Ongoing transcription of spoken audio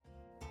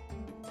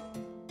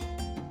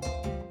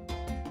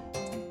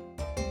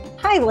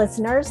Hi,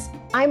 listeners.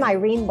 I'm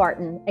Irene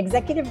Barton,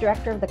 Executive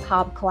Director of the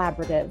Cobb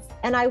Collaborative,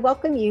 and I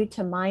welcome you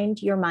to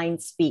Mind Your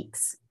Mind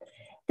Speaks.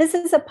 This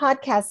is a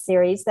podcast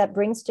series that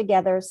brings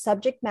together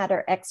subject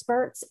matter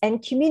experts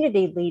and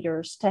community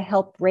leaders to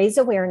help raise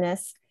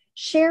awareness,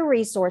 share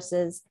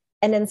resources,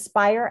 and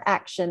inspire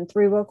action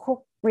through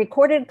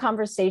recorded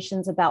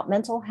conversations about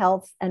mental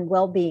health and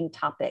well-being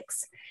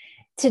topics.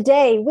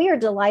 Today, we are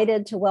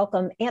delighted to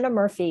welcome Anna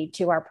Murphy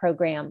to our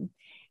program.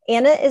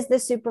 Anna is the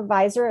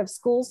supervisor of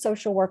school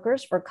social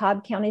workers for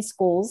Cobb County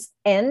Schools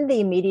and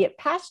the immediate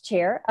past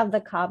chair of the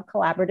Cobb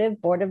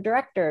Collaborative Board of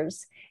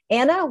Directors.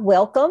 Anna,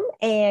 welcome.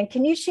 And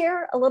can you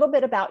share a little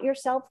bit about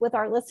yourself with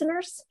our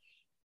listeners?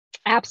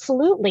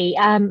 Absolutely.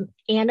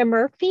 Anna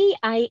Murphy.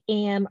 I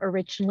am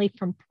originally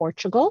from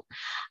Portugal.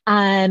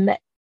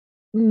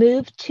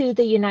 Moved to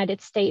the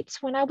United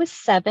States when I was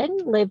 7,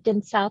 lived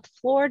in South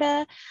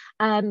Florida,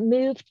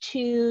 moved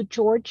to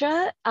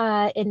Georgia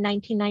in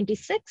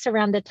 1996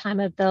 around the time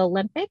of the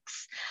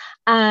Olympics.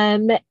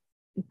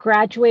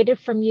 Graduated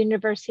from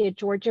University of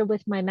Georgia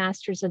with my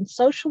master's in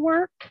social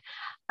work.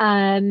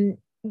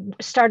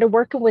 Started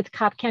working with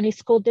Cobb County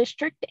School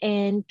District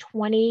in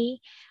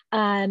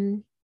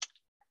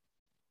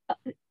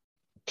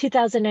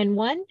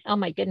 2001. Oh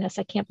my goodness,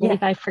 I can't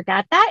believe I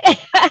forgot that.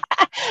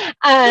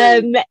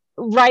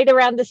 Right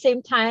around the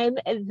same time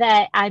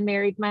that I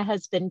married my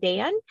husband,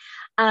 Dan.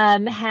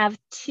 Have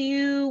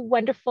 2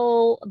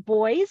 wonderful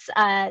boys,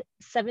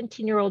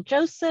 17-year-old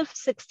Joseph,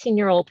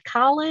 16-year-old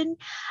Colin,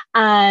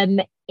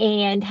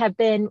 and have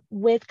been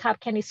with Cobb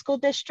County School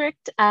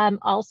District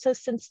also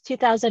since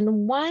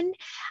 2001,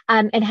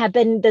 and have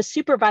been the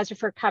supervisor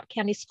for Cobb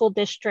County School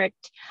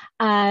District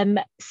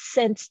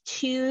since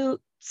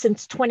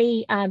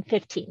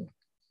 2015.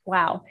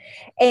 Wow.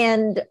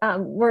 And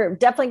we're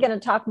definitely going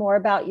to talk more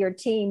about your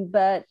team,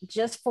 but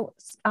just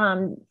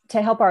to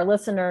help our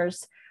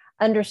listeners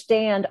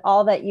understand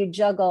all that you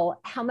juggle,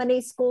 how many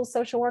school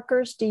social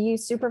workers do you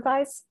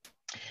supervise?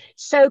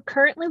 So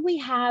currently we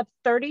have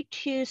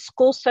 32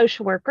 school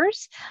social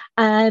workers,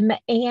 and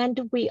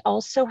we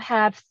also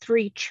have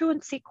 3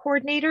 truancy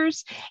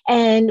coordinators,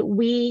 and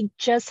we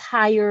just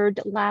hired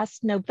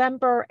last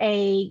November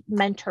a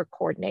mentor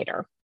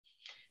coordinator.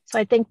 So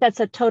I think that's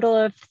a total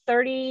of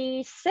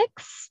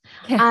 36.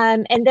 Yeah.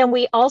 And then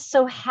we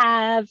also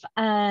have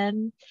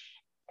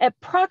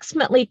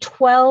approximately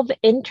 12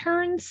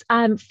 interns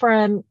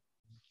from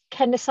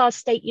Kennesaw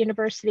State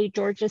University,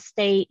 Georgia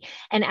State,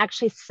 and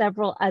actually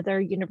several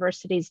other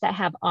universities that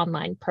have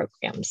online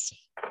programs.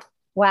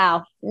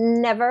 Wow.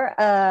 Never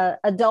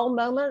a dull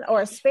moment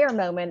or a spare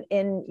moment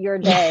in your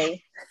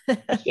day.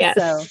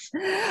 Yes.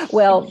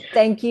 Well,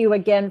 thank you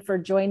again for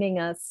joining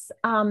us.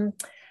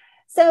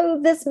 So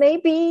this may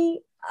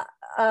be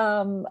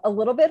a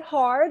little bit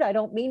hard. I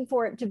don't mean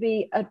for it to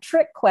be a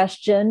trick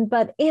question,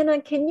 but Anna,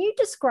 can you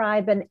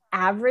describe an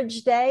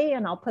average day,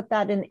 and I'll put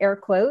that in air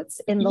quotes,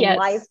 in the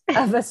life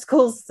of a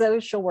school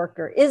social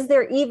worker? Is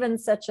there even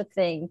such a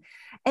thing?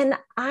 And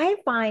I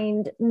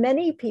find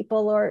many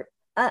people are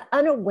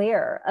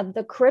unaware of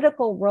the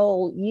critical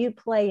role you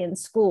play in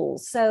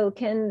schools. So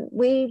can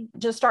we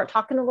just start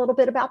talking a little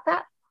bit about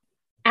that?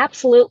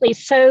 Absolutely.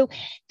 So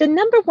the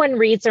number one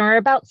reason, or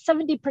about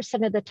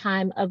 70% of the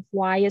time, of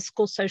why a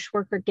school social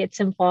worker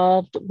gets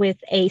involved with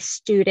a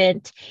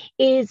student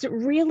is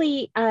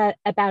really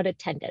about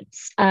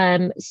attendance.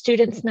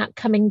 Students not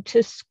coming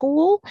to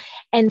school.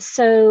 And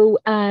so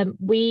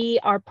we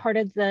are part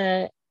of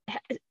the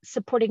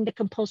supporting the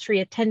compulsory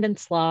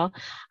attendance law.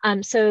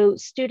 So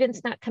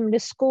students not coming to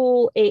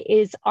school, it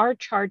is our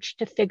charge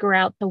to figure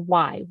out the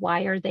why.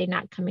 Why are they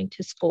not coming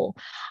to school?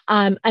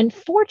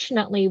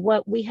 Unfortunately,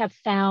 what we have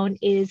found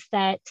is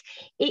that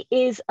it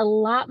is a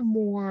lot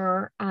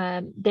more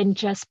than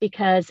just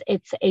because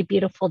it's a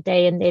beautiful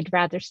day and they'd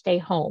rather stay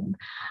home.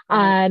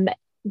 Right.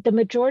 The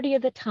majority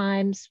of the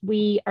times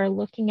we are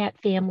looking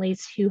at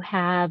families who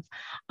have,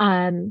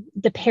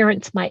 the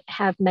parents might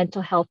have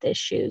mental health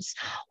issues,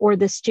 or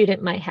the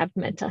student might have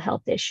mental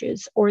health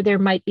issues, or there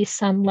might be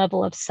some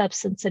level of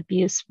substance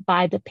abuse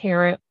by the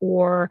parent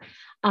or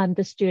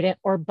the student,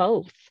 or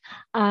both.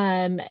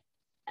 A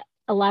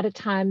lot of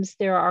times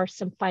there are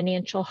some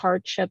financial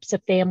hardships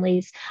of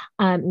families.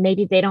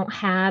 Maybe they don't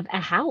have a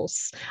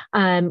house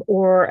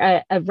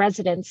or a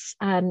residence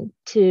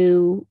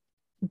to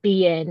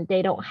be in.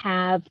 They don't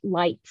have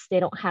lights,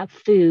 they don't have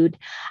food,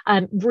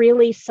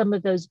 really some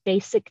of those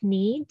basic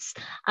needs.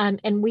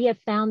 And we have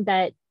found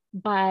that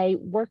by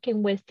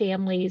working with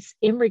families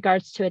in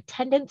regards to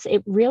attendance,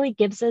 it really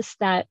gives us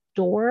that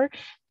door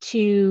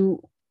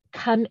to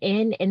come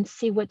in and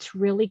see what's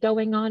really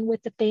going on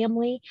with the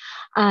family,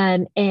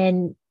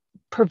 and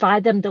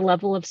provide them the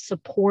level of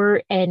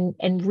support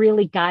and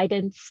really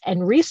guidance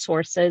and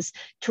resources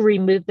to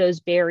remove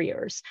those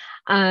barriers.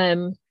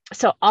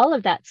 So all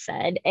of that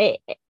said, a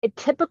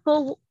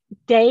typical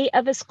day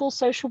of a school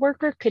social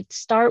worker could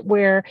start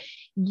where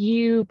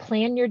you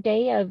plan your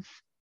day of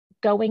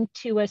going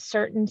to a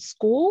certain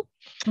school.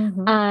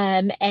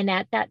 And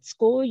at that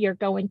school, you're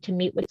going to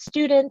meet with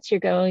students, you're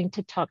going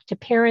to talk to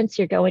parents,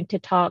 you're going to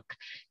talk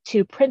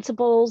to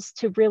principals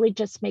to really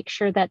just make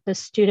sure that the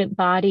student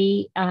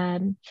body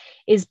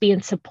is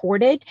being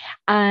supported.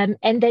 And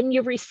then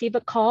you receive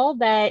a call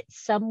that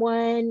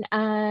someone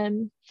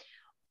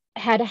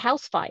had a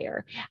house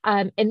fire.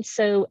 And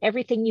so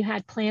everything you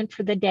had planned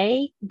for the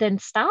day then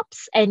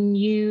stops, and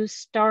you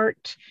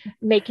start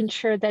making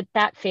sure that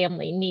that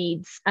family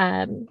needs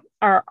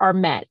are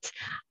met.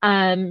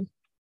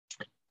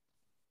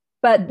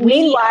 But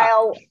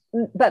meanwhile,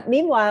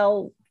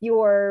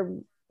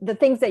 the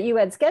things that you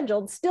had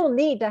scheduled still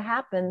need to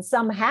happen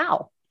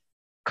somehow.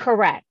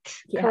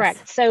 Correct. Yes.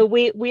 Correct. So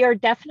we are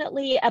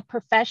definitely a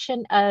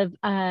profession of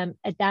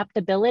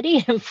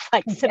adaptability and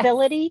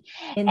flexibility,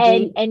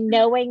 yes, and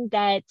knowing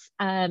that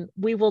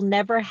we will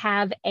never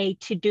have a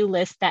to-do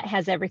list that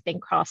has everything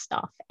crossed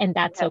off, and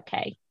that's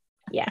okay.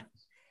 Yeah.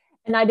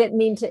 And I didn't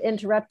mean to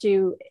interrupt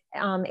you,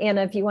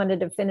 Anna, if you wanted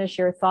to finish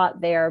your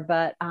thought there,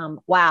 but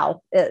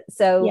wow.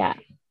 So yeah.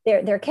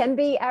 There can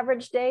be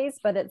average days,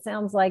 but it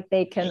sounds like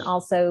they can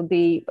also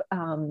be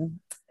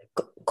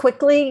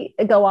quickly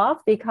go off,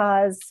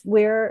 because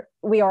we are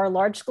a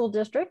large school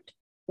district.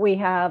 We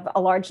have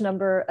a large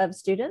number of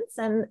students,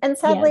 and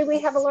sadly,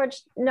 we have a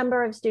large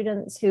number of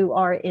students who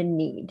are in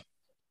need.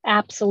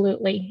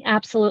 Absolutely.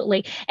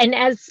 Absolutely. And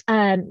as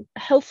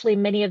hopefully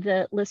many of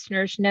the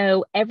listeners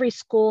know, every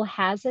school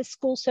has a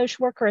school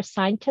social worker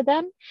assigned to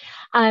them.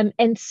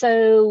 And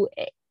so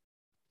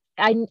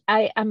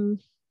I'm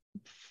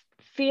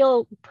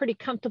feel pretty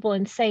comfortable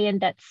in saying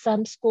that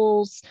some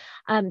schools,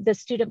 the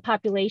student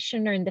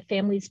population or the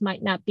families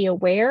might not be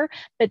aware,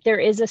 but there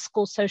is a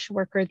school social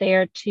worker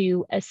there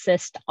to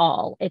assist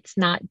all. It's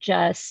not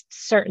just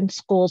certain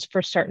schools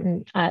for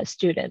certain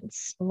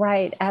students.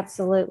 Right,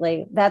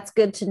 absolutely. That's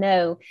good to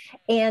know.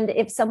 And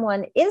if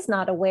someone is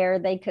not aware,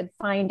 they could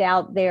find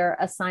out their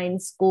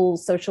assigned school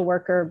social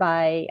worker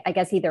by, I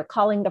guess, either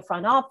calling the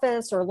front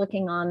office or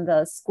looking on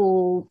the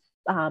school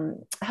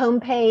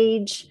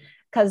homepage,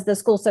 because the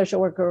school social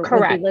worker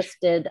would be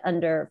listed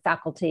under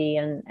faculty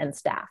and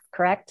staff,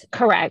 correct?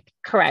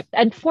 Correct.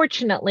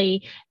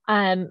 Unfortunately,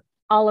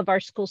 all of our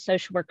school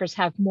social workers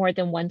have more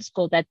than one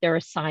school that they're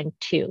assigned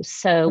to.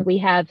 So we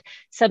have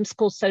some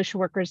school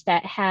social workers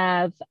that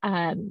have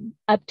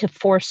up to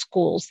 4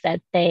 schools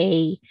that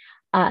they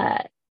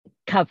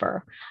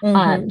cover.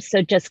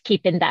 So just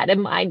keeping that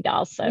in mind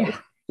also.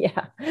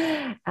 Yeah,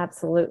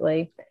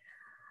 absolutely.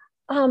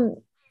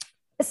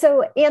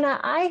 So, Anna,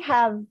 I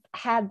have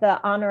had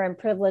the honor and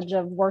privilege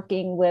of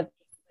working with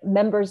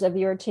members of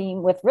your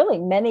team, with really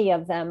many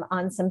of them,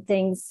 on some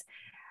things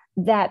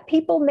that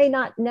people may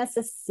not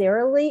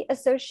necessarily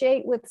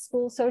associate with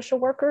school social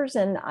workers.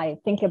 And I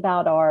think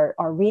about our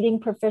reading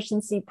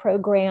proficiency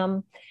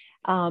program.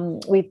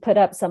 We've put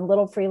up some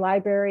little free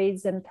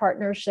libraries in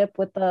partnership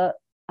with the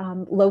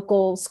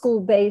local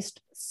school-based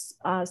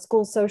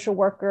school social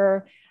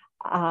worker.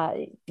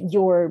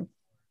 Your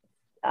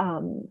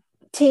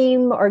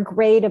team are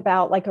great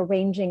about like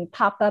arranging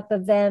pop-up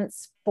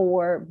events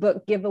for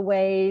book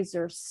giveaways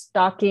or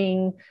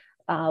stocking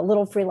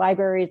little free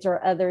libraries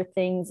or other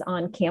things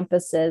on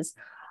campuses.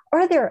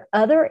 Are there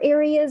other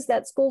areas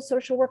that school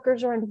social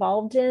workers are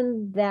involved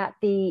in that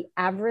the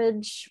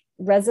average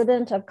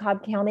resident of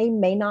Cobb County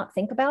may not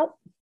think about?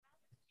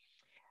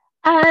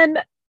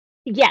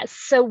 Yes.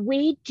 So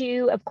we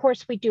do, of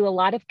course, we do a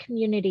lot of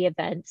community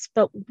events,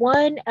 but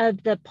one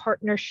of the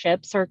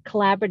partnerships or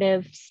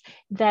collaboratives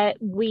that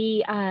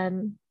we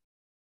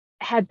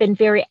have been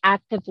very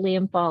actively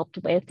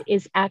involved with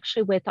is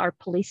actually with our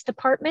police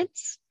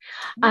departments.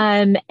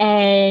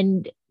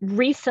 And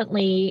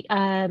recently,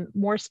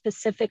 more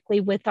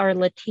specifically with our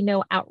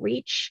Latino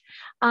outreach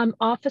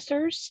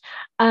officers,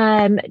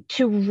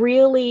 to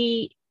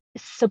really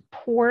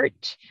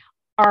support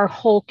our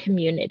whole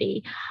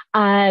community.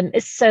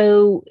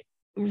 So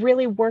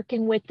really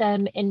working with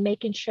them and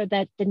making sure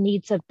that the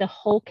needs of the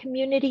whole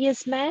community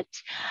is met,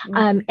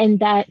 and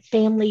that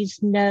families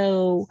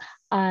know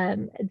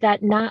that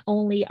not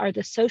only are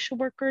the social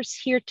workers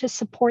here to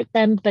support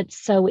them, but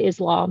so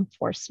is law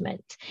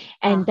enforcement.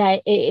 And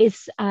that it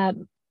is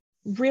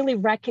really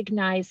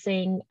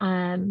recognizing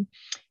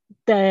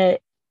the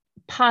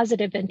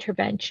positive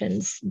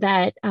interventions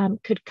that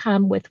could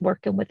come with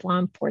working with law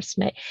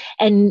enforcement.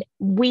 And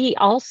we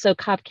also,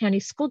 Cobb County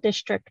School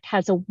District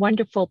has a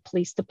wonderful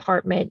police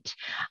department,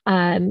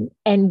 and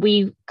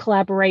we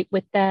collaborate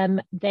with them.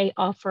 They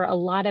offer a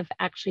lot of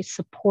actually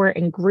support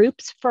and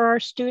groups for our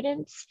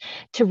students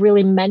to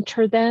really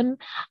mentor them,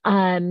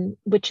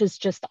 which is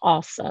just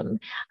awesome.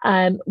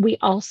 We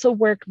also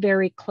work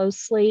very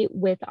closely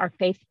with our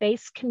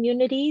faith-based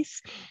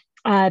communities,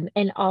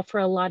 and offer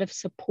a lot of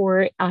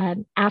support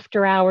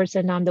after hours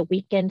and on the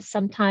weekends,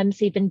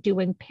 sometimes even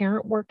doing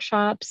parent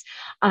workshops,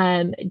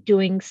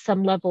 doing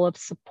some level of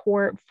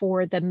support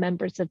for the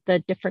members of the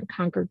different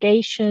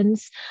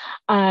congregations.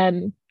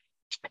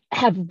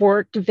 have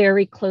worked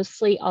very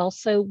closely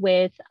also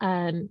with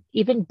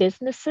even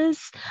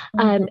businesses,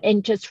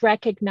 and just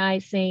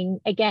recognizing,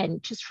 again,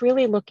 just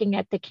really looking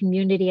at the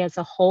community as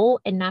a whole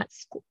and not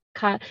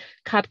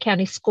Cobb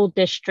County School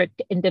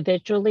District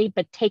individually,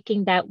 but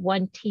taking that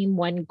one team,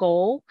 one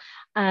goal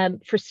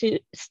for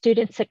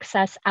student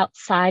success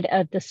outside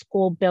of the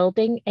school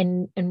building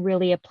and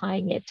really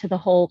applying it to the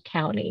whole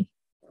county.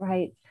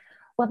 Right.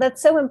 Well,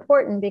 that's so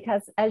important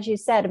because, as you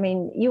said, I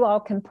mean, you all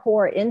can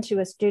pour into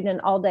a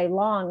student all day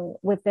long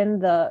within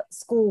the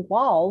school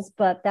walls,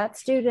 but that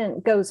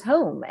student goes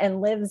home and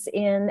lives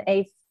in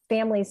a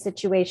family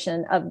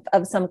situation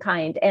of some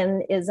kind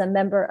and is a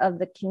member of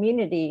the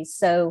community.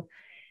 So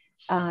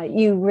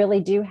you really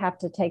do have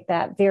to take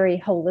that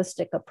very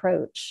holistic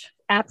approach.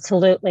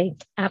 Absolutely.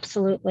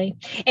 Absolutely.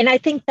 And I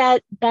think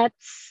that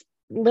that's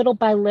little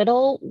by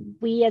little,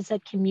 we as a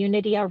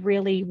community are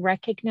really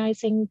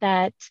recognizing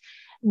that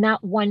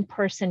not one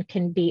person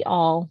can be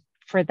all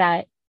for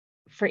that,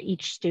 for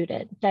each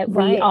student, that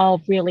we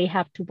all really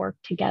have to work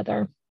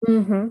together.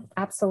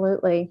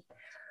 Absolutely.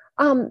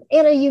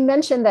 Anna, you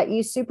mentioned that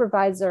you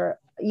supervise a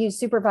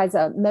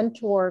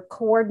mentor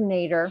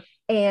coordinator.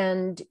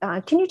 And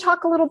can you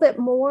talk a little bit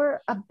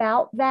more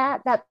about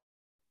that? That's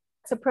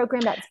a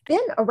program that's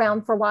been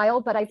around for a while,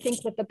 but I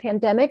think with the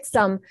pandemic,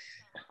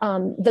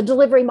 the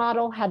delivery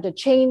model had to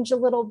change a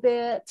little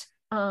bit.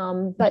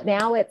 But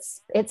now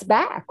it's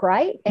back,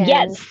 right?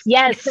 And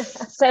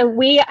yes. So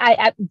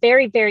I'm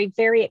very, very,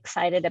 very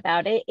excited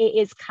about it. It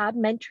is Cobb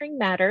Mentoring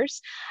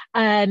Matters.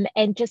 And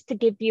just to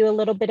give you a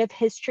little bit of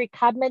history,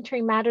 Cobb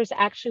Mentoring Matters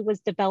actually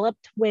was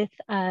developed with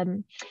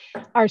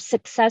our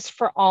Success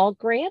for All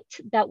grant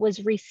that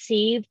was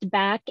received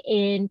back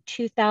in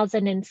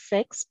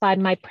 2006 by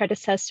my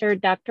predecessor,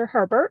 Dr.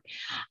 Herbert.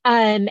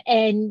 And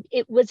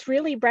it was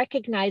really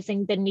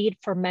recognizing the need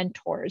for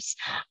mentors.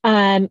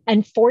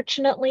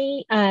 Unfortunately,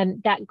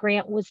 that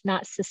grant was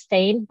not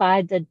sustained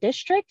by the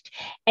district.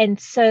 And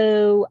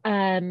so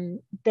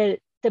the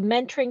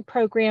mentoring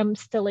program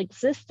still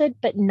existed,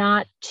 but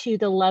not to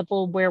the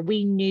level where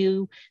we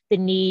knew the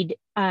need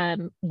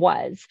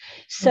was.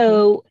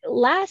 So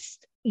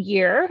last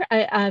year,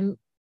 I'm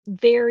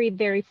very,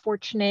 very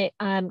fortunate.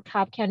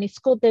 Cobb County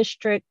School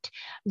District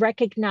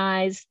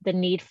recognized the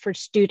need for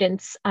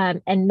students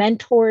and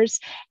mentors,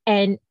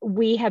 and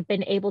we have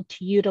been able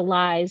to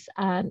utilize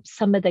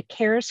some of the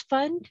CARES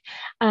Fund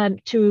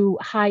to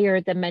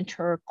hire the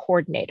mentor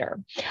coordinator.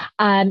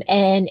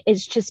 And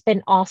it's just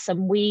been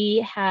awesome.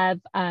 We have,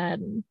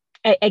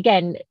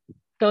 again,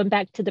 going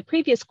back to the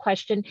previous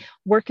question,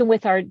 working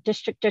with our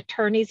district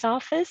attorney's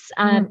office,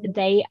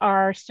 they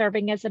are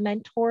serving as a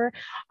mentor.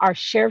 Our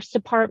sheriff's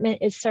department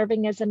is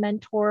serving as a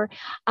mentor,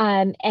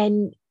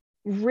 and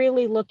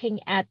really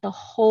looking at the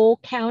whole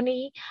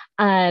county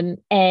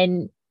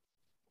and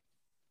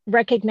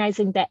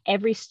recognizing that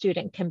every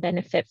student can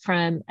benefit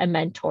from a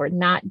mentor,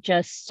 not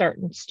just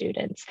certain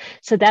students.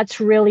 So that's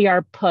really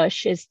our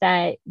push, is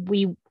that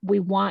we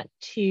want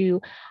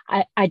to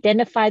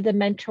identify the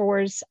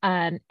mentors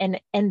and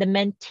the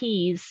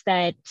mentees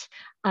that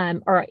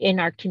are in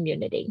our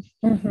community.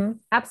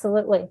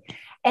 Absolutely.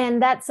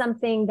 And that's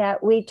something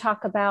that we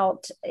talk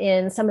about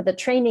in some of the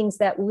trainings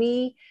that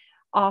we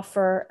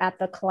offer at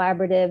the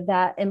collaborative,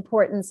 that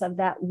importance of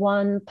that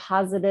one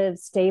positive,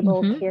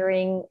 stable,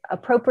 caring,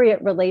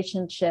 appropriate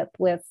relationship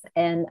with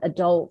an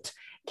adult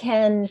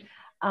can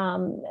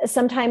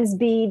sometimes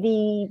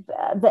be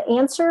the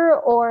answer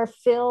or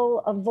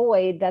fill a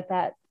void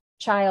that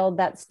child,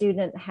 that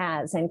student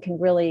has, and can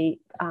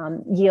really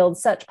yield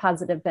such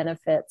positive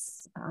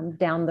benefits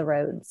down the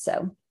road.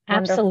 So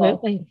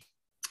absolutely. Wonderful.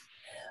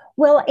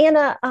 Well,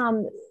 Anna,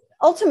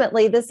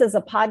 ultimately, this is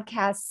a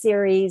podcast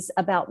series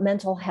about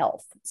mental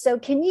health. So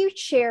can you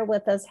share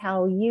with us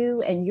how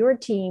you and your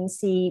team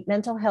see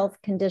mental health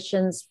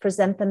conditions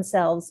present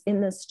themselves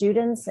in the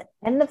students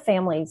and the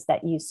families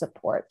that you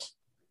support?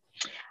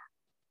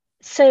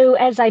 So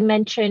as I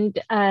mentioned,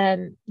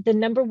 the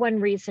number one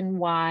reason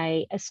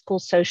why a school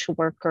social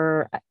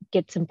worker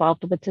gets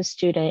involved with a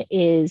student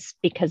is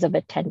because of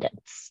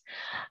attendance.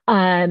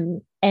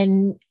 And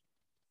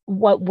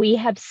what we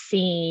have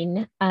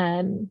seen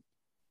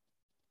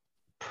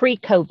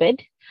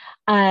pre-COVID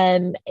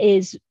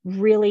is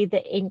really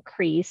the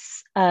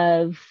increase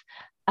of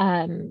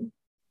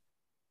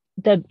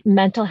the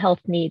mental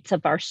health needs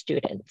of our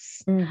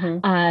students,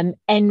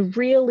 and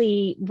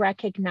really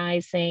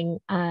recognizing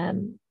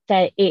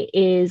that it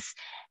is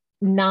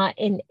not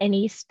in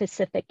any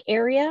specific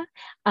area,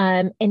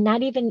 and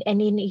not even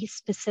in any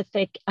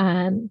specific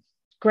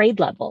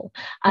grade level.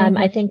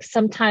 I think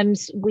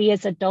sometimes we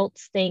as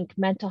adults think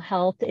mental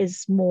health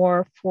is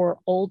more for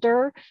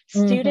older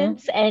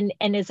students and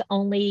is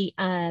only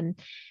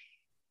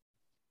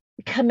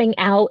coming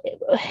out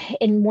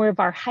in more of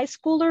our high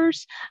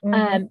schoolers,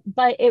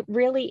 but it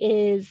really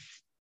is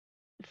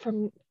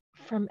from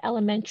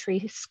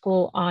elementary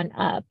school on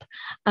up.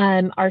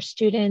 Our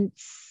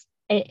students,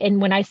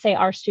 and when I say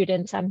our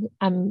students,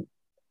 I'm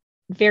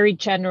very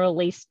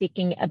generally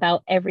speaking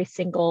about every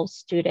single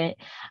student,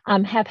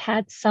 have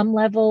had some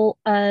level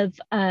of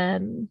not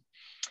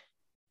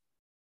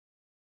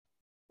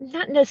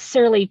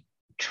necessarily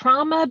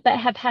trauma, but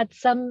have had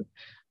some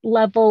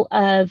level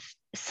of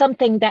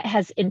something that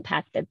has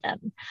impacted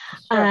them.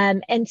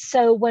 Sure. And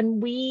so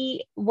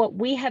what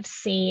we have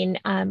seen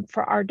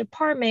for our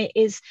department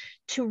is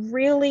to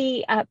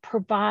really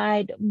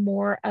provide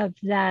more of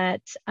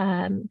that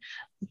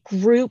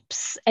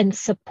groups and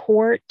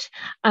support,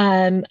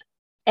 and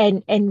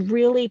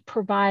really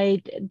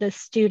provide the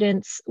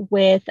students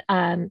with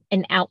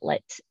an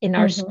outlet in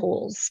our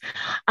schools.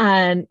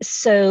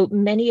 So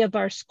many of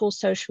our school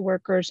social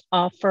workers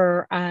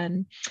offer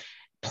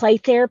play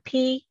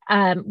therapy.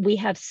 We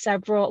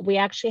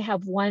actually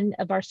have one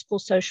of our school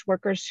social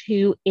workers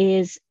who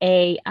is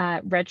a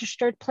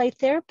registered play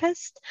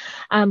therapist.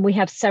 We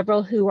have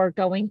several who are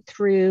going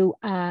through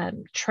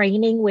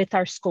training with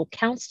our school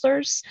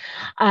counselors.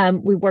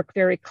 We work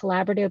very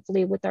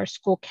collaboratively with our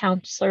school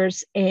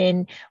counselors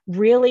in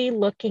really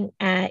looking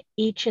at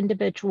each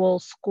individual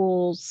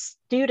school's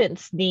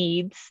students'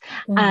 needs,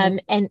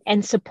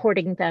 and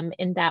supporting them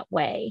in that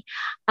way.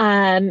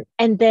 And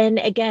then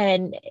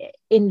again,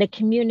 in the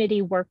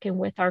community, working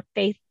with our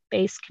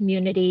faith-based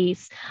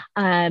communities,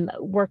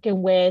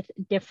 working with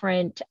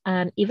different,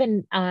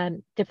 even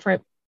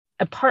different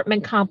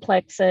apartment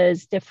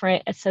complexes,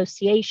 different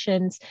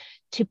associations,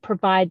 to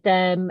provide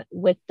them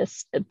with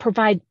this,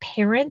 provide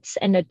parents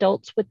and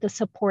adults with the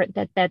support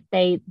that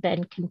they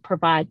then can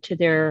provide to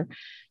their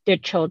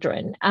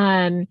children.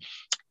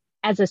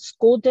 As a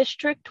school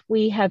district,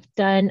 we have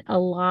done a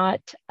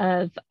lot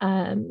of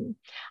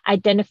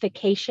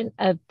identification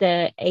of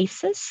the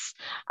ACEs,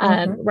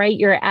 right?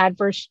 Your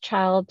adverse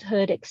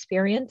childhood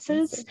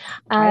experiences,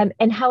 Right.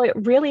 and how it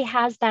really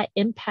has that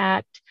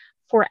impact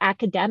for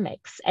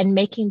academics and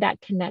making that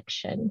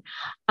connection.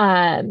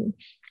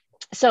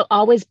 So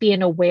always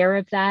being aware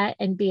of that,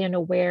 and being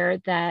aware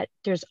that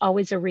there's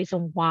always a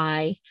reason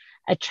why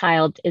a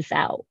child is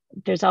out.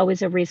 There's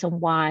always a reason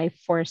why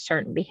for a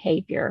certain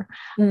behavior.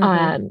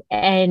 And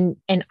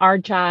our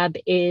job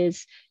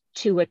is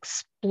to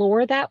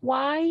explore that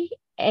why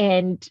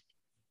and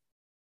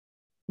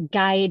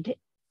guide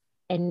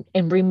and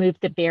remove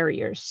the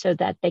barriers so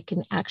that they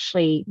can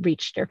actually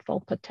reach their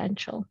full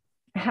potential.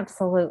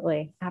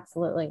 Absolutely.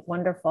 Absolutely.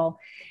 Wonderful.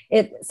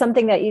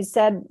 Something that you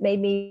said made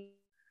me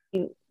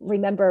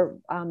remember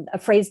a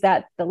phrase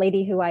that the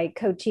lady who I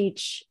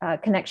co-teach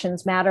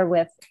Connections Matter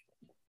with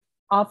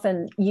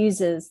often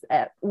uses: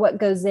 what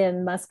goes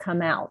in must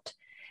come out.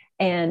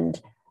 And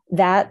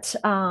that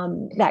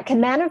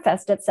can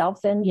manifest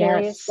itself in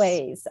various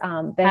ways: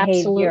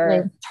 behavior,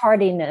 absolutely.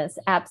 tardiness,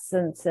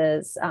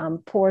 absences,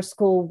 poor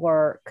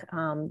schoolwork,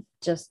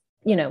 just,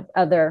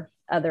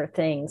 other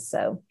things.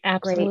 So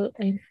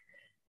absolutely. Great.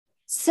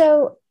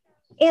 So,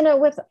 Anna,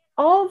 with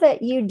all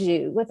that you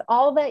do, with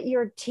all that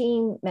your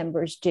team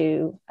members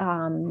do,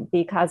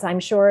 because I'm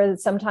sure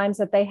sometimes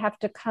that they have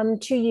to come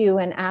to you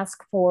and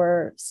ask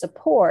for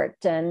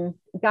support and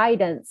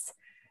guidance,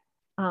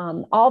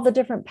 all the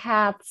different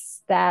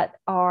paths that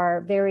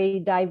our very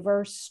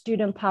diverse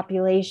student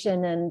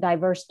population and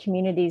diverse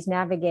communities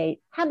navigate,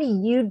 how do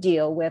you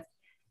deal with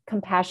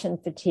compassion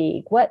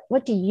fatigue?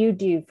 What do you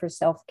do for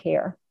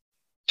self-care?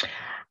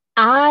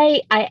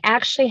 I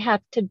actually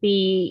have to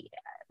be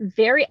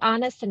very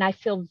honest, and I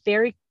feel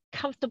very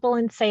comfortable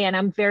in saying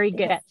I'm very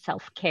good at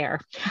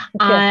self-care.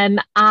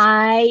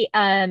 I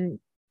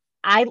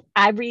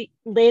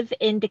live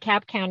in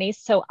DeKalb County,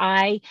 so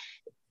I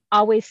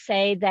always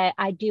say that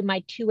I do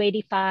my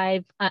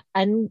 285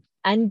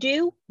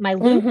 undo my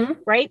loop,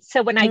 right?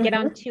 So when I get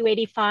on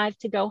 285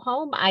 to go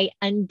home, I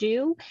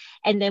undo,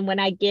 and then when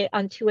I get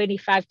on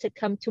 285 to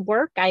come to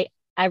work, I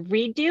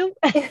redo.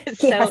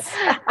 So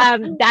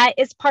that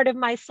is part of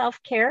my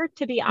self-care,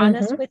 to be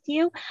honest with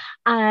you.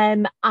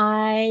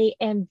 I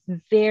am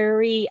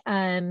very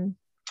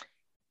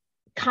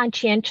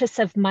conscientious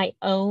of my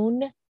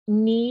own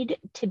need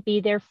to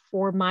be there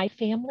for my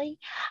family.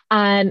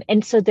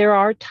 And so there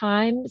are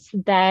times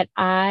that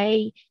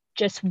I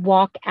just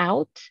walk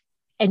out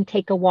and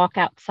take a walk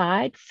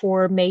outside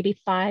for maybe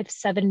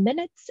 5-7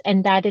 minutes.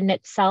 And that in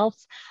itself,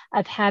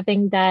 of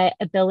having that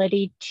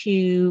ability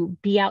to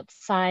be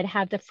outside,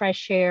 have the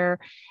fresh air,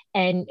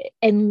 and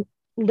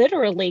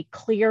literally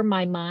clear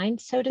my mind,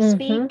 so to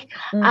speak,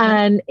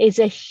 is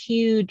a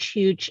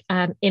huge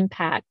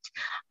impact.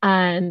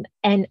 And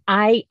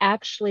I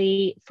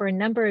actually, for a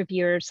number of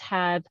years,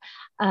 have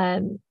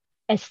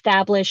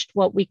established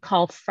what we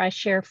call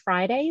Fresh Air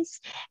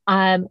Fridays,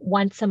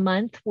 once a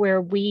month,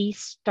 where we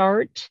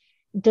start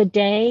the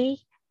day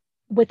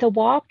with a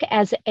walk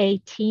as a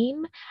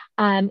team,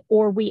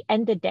 or we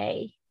end the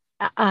day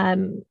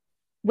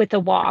with a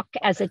walk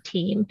as a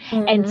team.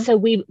 And so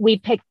we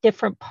pick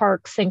different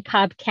parks in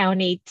Cobb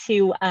County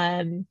to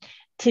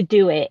to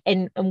do it.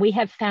 And we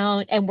have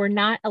found, and we're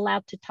not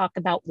allowed to talk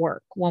about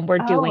work when we're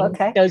doing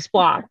those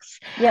walks.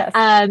 Yes.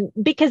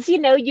 Because,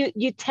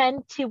 you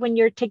tend to, when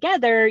you're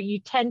together, you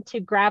tend to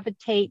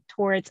gravitate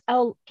towards,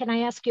 oh, can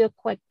I ask you a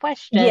quick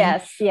question?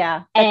 Yes.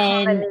 Yeah.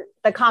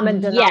 The common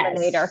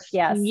denominator.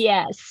 Yes.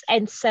 Yes.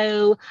 And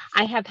so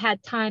I have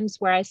had times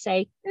where I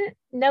say,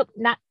 nope,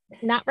 not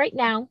right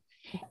now.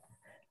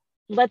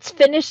 Let's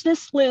finish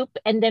this loop.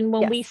 And then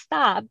when we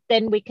stop,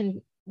 then we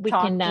can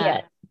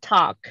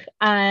talk.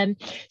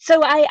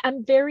 So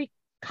I'm very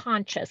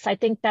conscious. I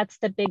think that's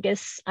the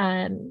biggest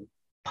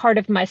part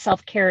of my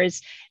self-care,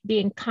 is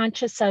being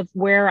conscious of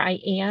where I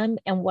am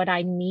and what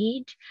I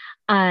need,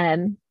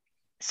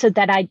 so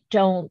that I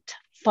don't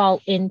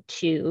fall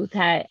into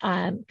that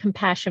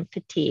compassion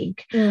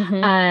fatigue.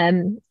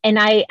 And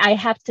I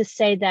have to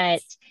say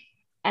that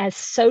as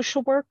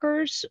social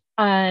workers,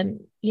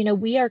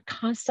 we are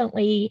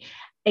constantly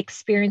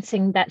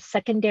experiencing that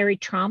secondary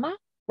trauma,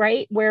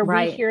 right? Where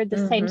we hear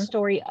the same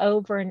story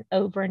over and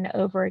over and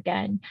over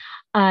again.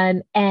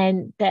 And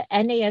the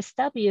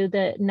NASW,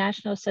 the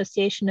National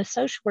Association of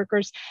Social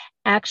Workers,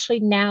 actually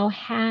now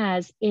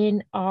has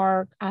in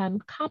our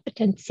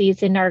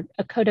competencies, in our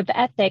code of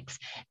ethics,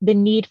 the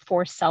need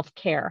for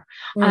self-care,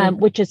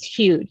 which is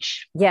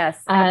huge. Yes,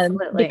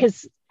 absolutely.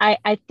 Because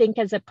I think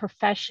as a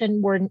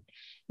profession,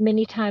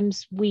 many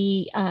times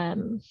we're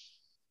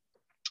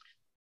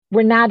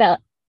not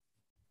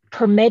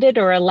permitted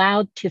or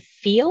allowed to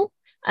feel.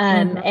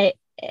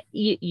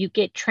 You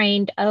get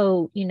trained,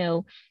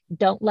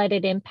 don't let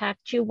it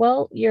impact you.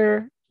 Well,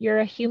 you're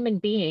a human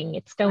being.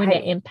 It's going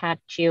to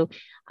impact you.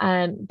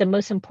 The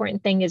most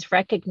important thing is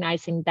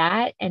recognizing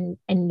that and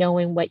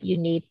knowing what you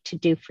need to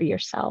do for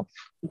yourself.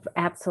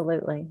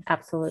 Absolutely.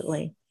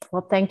 Absolutely.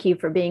 Well, thank you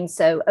for being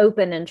so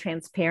open and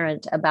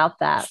transparent about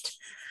that.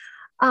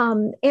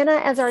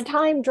 Anna, as our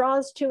time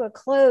draws to a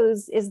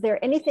close, is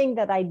there anything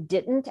that I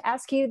didn't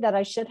ask you that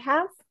I should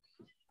have?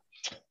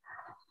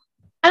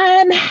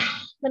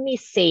 Let me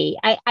see.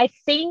 I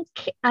think,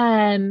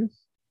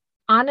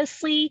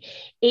 honestly,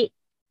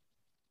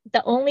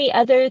 the only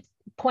other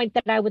point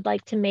that I would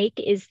like to make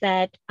is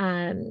that,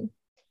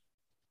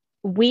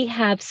 we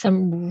have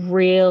some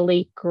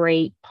really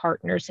great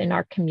partners in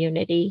our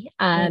community,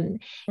 and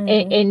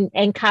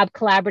Cobb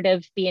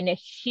Collaborative being a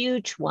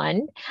huge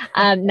one,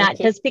 not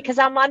just because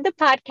I'm on the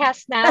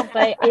podcast now,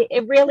 but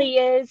it really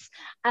is.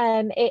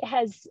 It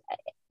has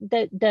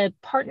the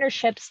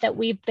partnerships that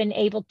we've been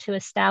able to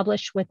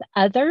establish with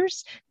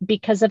others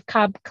because of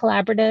Cobb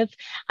Collaborative,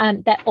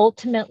 that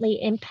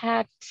ultimately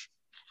impact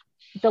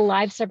the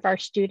lives of our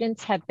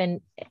students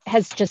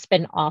has just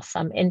been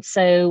awesome. And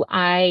so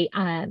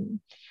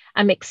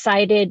I'm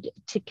excited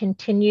to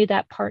continue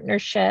that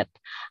partnership.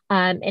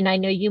 And I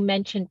know you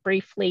mentioned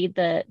briefly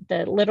the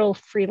little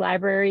free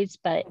libraries,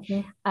 but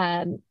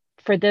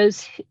for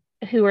those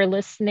who are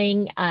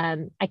listening,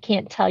 I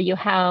can't tell you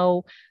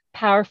how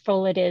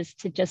powerful it is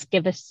to just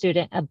give a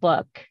student a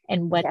book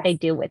and what they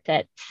do with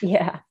it.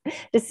 Yeah.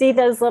 To see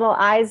those little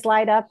eyes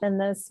light up and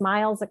the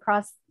smiles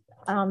across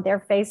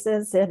their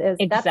faces,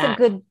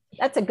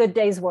 that's a good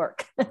day's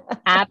work.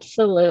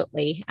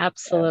 Absolutely.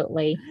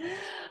 Absolutely.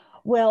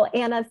 Well,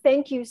 Anna,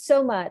 thank you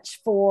so much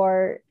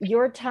for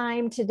your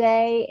time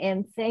today.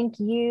 And thank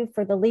you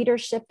for the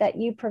leadership that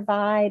you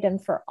provide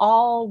and for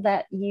all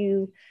that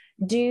you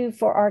do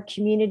for our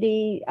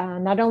community,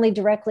 not only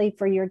directly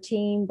for your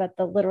team, but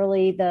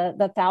literally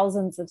the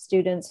thousands of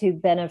students who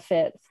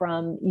benefit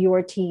from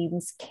your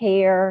team's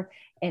care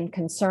and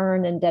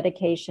concern and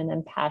dedication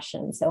and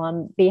passion. So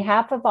on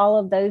behalf of all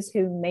of those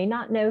who may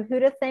not know who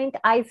to thank,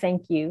 I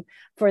thank you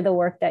for the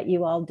work that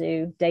you all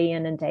do day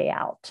in and day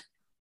out.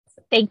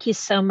 Thank you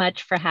so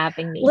much for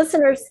having me.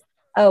 Listeners,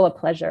 a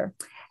pleasure.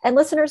 And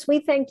listeners, we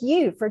thank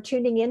you for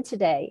tuning in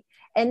today.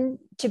 And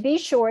to be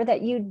sure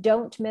that you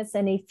don't miss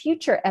any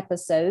future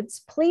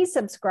episodes, please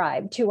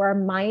subscribe to our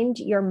Mind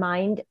Your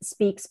Mind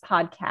Speaks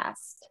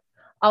podcast.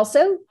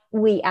 Also,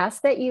 we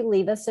ask that you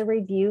leave us a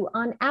review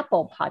on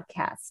Apple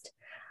Podcast.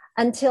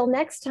 Until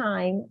next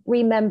time,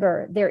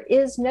 remember, there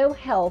is no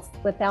health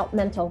without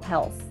mental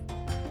health.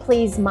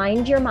 Please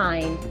mind your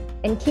mind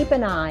and keep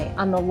an eye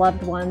on the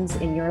loved ones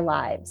in your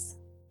lives.